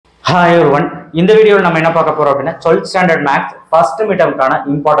Hi everyone. In the video, we will talk about 12th standard maths first midterm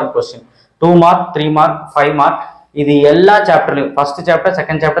important question. 2 mark, 3 mark, 5 mark. This is all chapter. First chapter,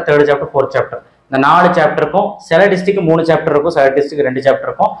 second chapter, third chapter, fourth chapter. The 4 chapter ko sela district 3 chapter ko sela district 2 chapter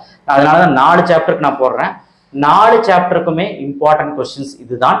ko. அதனால 4 chapter க்கு நான் போடுறேன். 4 chapterக்குமே important questions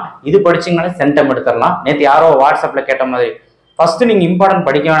இதுதான். இது படிச்சீங்கனா centum எடுத்துறலாம். நேத்து யாரோ வாட்ஸ்அப்ல கேட்ட மாதிரி ஃபர்ஸ்ட் நீங்க இம்பார்ட்டன்ட்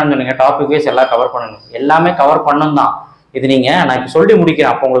படிக்க வேணும்னு சொன்னீங்க. டாபிக் வைஸ் எல்லாம் கவர் பண்ணனும். எல்லாமே கவர் பண்ணனும் தான். இது நீங்க நான் இப்ப சொல்லி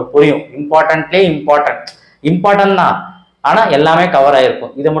முடிக்கிறேன் அப்ப உங்களுக்கு புரியும். இம்பார்ட்டன்ட் தான். ஆனா எல்லாமே கவர்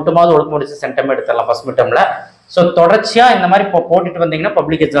ஆயிருக்கும். இத மட்டுமாவது ஒழுங்கு முடிச்சு சென்டம் எடுத்துறலாம் ஃபர்ஸ்ட் மிட்டம்ல. சோ தொடர்ச்சியா இந்த மாதிரி போட்டுட்டு வந்தீங்கன்னா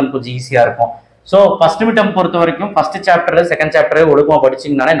பப்ளிக் எக்ஸாம் கொஞ்சம் ஈஸியா இருக்கும். சோ ஃபர்ஸ்ட் மிட்டம் பொறுத்த வரைக்கும் ஃபர்ஸ்ட் சாப்டர் செகண்ட் சாப்டர் ஒழுங்கமா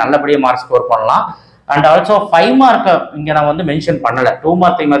படிச்சீங்கனாலே நல்லபடியா மார்க் ஸ்கோர் பண்ணலாம். அண்ட் ஆல்சோ 5 மார்க் இங்க நான் வந்து மென்ஷன் பண்ணல. 2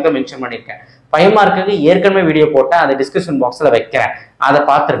 மார்க் 3 மார்க் மென்ஷன் பண்ணிருக்கேன். 5 மார்க்குக்கு ஏற்கனவே வீடியோ போட்டேன். அதை டிஸ்கஷன் பாக்ஸ்ல வைக்கிறேன். அதை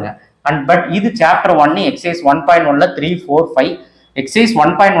பாத்துருங்க. அண்ட் பட் இது சாப்டர் 1 எக்ஸசைஸ் 1.1ல 3 4 5 எக்ஸசைஸ்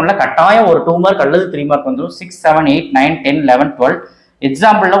 1.1ல கட்டாயம் ஒரு 2 மார்க் அல்லது 3 மார்க் வந்துரும். 6 7 8 9 10 11 12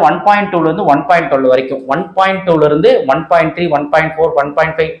 எக்ஸாம்பிள்ல 1.2ல இருந்து 1.12 வரைக்கும் 1.2ல இருந்து 1.3 1.4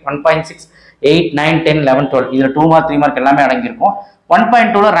 1.5 1.6 8 9 10 11 12 இதுல 2 மார்க் 3 மார்க் எல்லாமே அடங்கி இருக்கும்.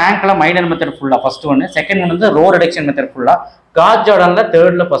 1.2ல ரேங்க்ல மைனர் மெத்தட் ஃபுல்லா ஃபர்ஸ்ட் ஒன், செகண்ட் ஒன் வந்து ரோ ரிடக்ஷன் மெத்தட் ஃபுல்லா, காஸ் ஜார்டன்ல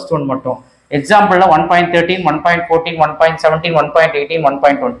தேர்ட்ல ஃபர்ஸ்ட் ஒன் மட்டும். எக்ஸாம்பிள்ல 1.13 1.14 1.17 1.18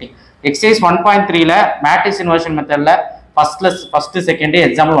 1.20 எக்ஸசைஸ் 1.3ல மேட்ரிக்ஸ் இன்வர்ஷன் மெத்தட்ல ஃபர்ஸ்ட் செகண்ட்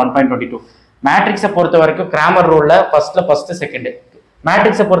எக்ஸாம்பிள் 1.22 மேட்ரிக்ஸை பொறுத்த வரைக்கும் கிராமர் ரூல்ல ஃபர்ஸ்ட் செகண்ட்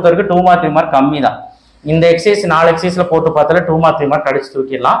மேட்ரிக்ஸை பொறுத்த வரைக்கும் 2 மார்க் 3 மார்க் கம்மி தான். இந்த எக்ஸசைஸ் 4 எக்ஸசைஸ்ல போட்டு பார்த்தால 2 மார்க் 3 மார்க் அடிச்சு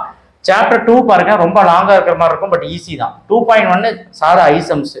தூக்கிடலாம். சாப்டர் 2 பாருங்க ரொம்ப லாங்கா இருக்கிற மாதிரி இருக்கும், பட் ஈஸி தான். 2.1 சாதா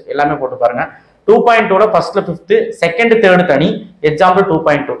ஐசம்ஸ் எல்லாமே போட்டு பாருங்க. 2.2ல ஃபர்ஸ்ட்ல 5th செகண்ட் தேர்ட் தனி எக்ஸாம்பிள்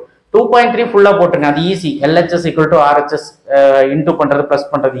 2.2 2.3 ஃபுல்லா போட்டுருங்க. அது ஈஸி. LHS = RHS இன்டூ பண்றது பிளஸ்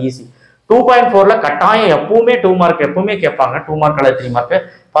பண்றது ஈஸி. 2.4ல கட்டாயம் எப்பவுமே 2 மார்க் எப்பவுமே கேட்பாங்க. 2 மார்க் அல்லது 3 மார்க்.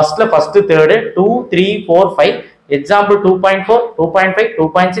 ஃபர்ஸ்ட்ல ஃபர்ஸ்ட் தேர்ட் 2 3 4 5 எக்ஸாம்பிள் 2.4 2.5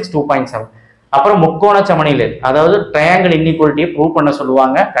 2.6 2.7 அப்புறம் முக்கோண சமநிலை அதாவது ட்ரையாங்கிள் இன்இக்வாலிட்டியை ப்ரூவ் பண்ண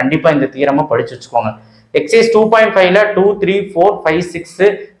சொல்லுவாங்க. கண்டிப்பா இந்த தியரமா படிச்சு வச்சுக்கோங்க. எக்ஸசைஸ் 2.5ல 2 3 4 5 6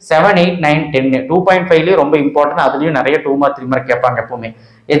 7 8 9 10 2.5லயே ரொம்ப இம்பார்ட்டன்ட். அதுலயும் நிறைய 2 மார்க் 3 மார்க் கேட்பாங்க எப்பவுமே.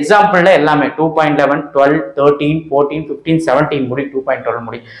 எக்ஸாம்பிள்ல எல்லாமே 2.11 12 13 14 15 17 முடி 2.12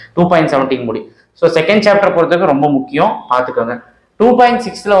 முடி 2.17 முடி. ஸோ செகண்ட் சாப்டர் பொறுத்தவரைக்கும் ரொம்ப முக்கியம், பார்த்துக்கோங்க.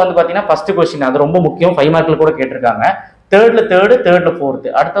 2.6ல வந்து பாத்தீங்கன்னா ஃபர்ஸ்ட் கொஸ்டின் அது ரொம்ப முக்கியம். 5 மார்க்ல கூட கேட்டிருக்காங்க. தேர்ட்ல ஃபோர்த்,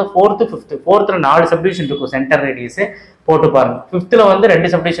 அடுத்த ஃபோர்த்து ஃபிஃப்த். ஃபோர்த்ல 4 சப்டிவிஷன் இருக்கும் சென்டர் ரேடியஸ் போட்டு பாருங்க. ஃபிஃப்த்ல வந்து 2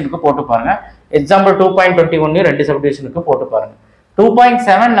 சப்டிவிஷனுக்கு போட்டு பாருங்க. எக்ஸாம்பிள் 2.21 2 சப்டிவிஷனுக்கு போட்டு பாருங்க.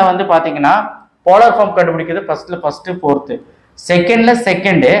 2.7ல வந்து பாத்தீங்கன்னா போலார் ஃபார்ம் கண்டுபிடிக்கிறது ஃபர்ஸ்ட் ஃபோர்த், செகண்ட்ல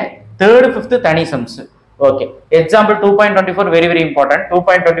செகண்ட், தேர்ட் ஃபிஃப்த் தனி sums. Okay, example 2.24 very very important.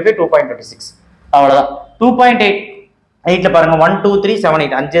 2.25 2.26 அவ்வளவுதான். 2.8ல பாருங்க 1 2 3 7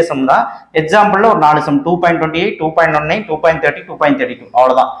 8 5 சம் தான். எக்ஸாம்பிள்ல ஒரு 4 சம் 2.28 2.19 2.30 2.32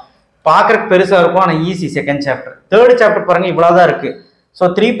 அவ்வளவுதான். பாக்குறதுக்கு பெருசா இருக்கும், ஆனா easy. Second chapter. Third chapter பாருங்க இவ்வளவுதான் இருக்கு. ஸோ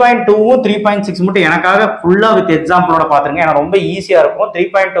 3.2 3.6 மட்டும் எனக்காக ஃபுல்லா வித் எக்ஸாம்பிளோட பாத்துருங்க. ஏன்னா ரொம்ப ஈஸியா இருக்கும்.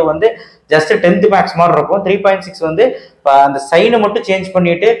 3.2 வந்து ஜஸ்ட் 10th மேக்ஸ் மாதிரி இருக்கும். 3.6 வந்து அந்த சைனை மட்டும் சேஞ்ச்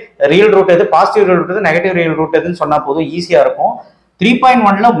பண்ணிட்டு ரியல் ரூட் எது, பாசிட்டிவ் ரியல் ரூட் எது, நெகட்டிவ் ரியல் ரூட் எதுன்னு சொன்னா போதும், ஈஸியா இருக்கும்.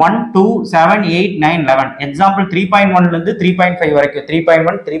 3.1ல 1 2 7 8 9 11 எக்ஸாம்பிள் 3.1ல இருந்து 3.5 வரைக்கும்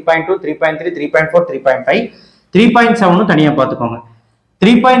 3.1 3.2 3.3 3.4 3.5 3.7 தனியா பாத்துக்கோங்க.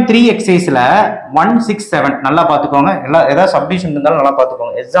 3.3 எக்ஸசைஸ்ல 1 6 7 நல்லா பாத்துக்கோங்க. எல்லாம் ஏதாவது சப்டிவிஷன் இருந்தாலும் நல்லா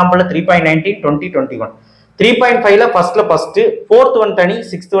பாத்துக்கோங்க. எக்ஸாம்பிள் 3.19 20 21 3.5ல ஃபர்ஸ்ட் ஃபோர்த் ஒன் தனி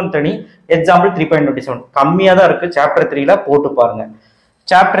சிக்ஸ்த் ஒன் தனி எக்ஸாம்பிள் 3.27 கம்மியா தான் இருக்கு. சாப்டர் 3ல போட்டு பாருங்க.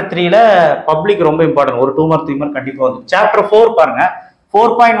 சாப்டர் 3ல பப்ளிக் ரொம்ப இம்பார்ட்டன்ட். ஒரு 2 மார்க் 3 மார்க் கண்டிப்பா வந்து. சாப்டர் 4 பாருங்க.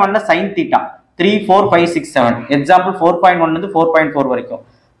 4.1ல sin θ 3 4 5 6 7 எக்ஸாம்பிள் 4.1 இருந்து 4.4 வரைக்கும்.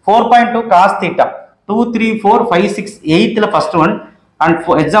 4.2 cos θ 2 3 4 5 6 8ல first one and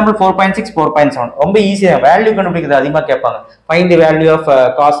example 4.6 4.7 ரொம்ப ஈஸியா வேல்யூ கண்டுபிடிக்கிறது அதிகமா கேட்பாங்க. Find the value of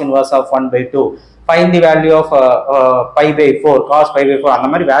cos inverse of 1/2 find the value of π/4 cos π/4 அந்த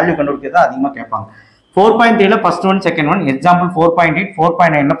மாதிரி வேல்யூ கண்டுபிடிக்கிறது அதிகமா கேட்பாங்க. 4.3ல first one second one example 4.8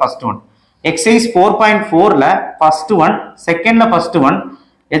 4.9ல first one. Exercise 4.4ல first one செகண்ட்ல ஃபர்ஸ்ட் ஒன்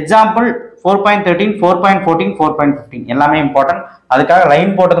எக்ஸாம்பிள் 4.13 4.14 4.15 எல்லாமே இம்பார்ட்டன்ட். அதுக்காக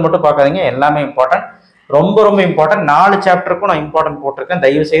லைன் போட்டது மட்டும் பார்க்காதீங்க, எல்லாமே இம்பார்ட்டன்ட். ரொம்ப ரொம்ப இம்பார்ட்டன்ட். 4 சாப்டருக்கும் நான் இம்பார்ட்டன்ட் போட்டிருக்கேன்.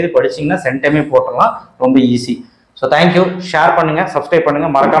 தயவு செய்து படிச்சீங்கன்னா சென்டமே போட்டுடலாம். ரொம்ப ஈஸி. So thank you. ஷேர் பண்ணுங்க, சப்ஸ்கிரைப் பண்ணுங்க,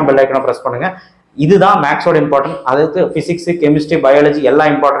 மறக்காம பெல் ஐக்கனை ப்ரெஸ் பண்ணுங்க. இதுதான் மேக்ஸோட இம்பார்ட்டன்ட். அதுக்கு பிசிக்ஸ் கெமிஸ்ட்ரி பயாலஜி எல்லா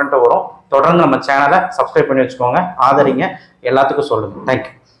இம்பார்ட்டன்ட்டும் வரும். தொடர்ந்து நம்ம சேனலை சப்ஸ்கிரைப் பண்ணி வச்சுக்கோங்க, ஆதரிங்க, எல்லாத்துக்கும் சொல்லுங்க.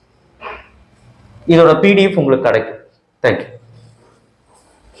 தேங்க்யூ. இதோட PDF உங்களுக்கு கிடைக்கும். தேங்க்யூ.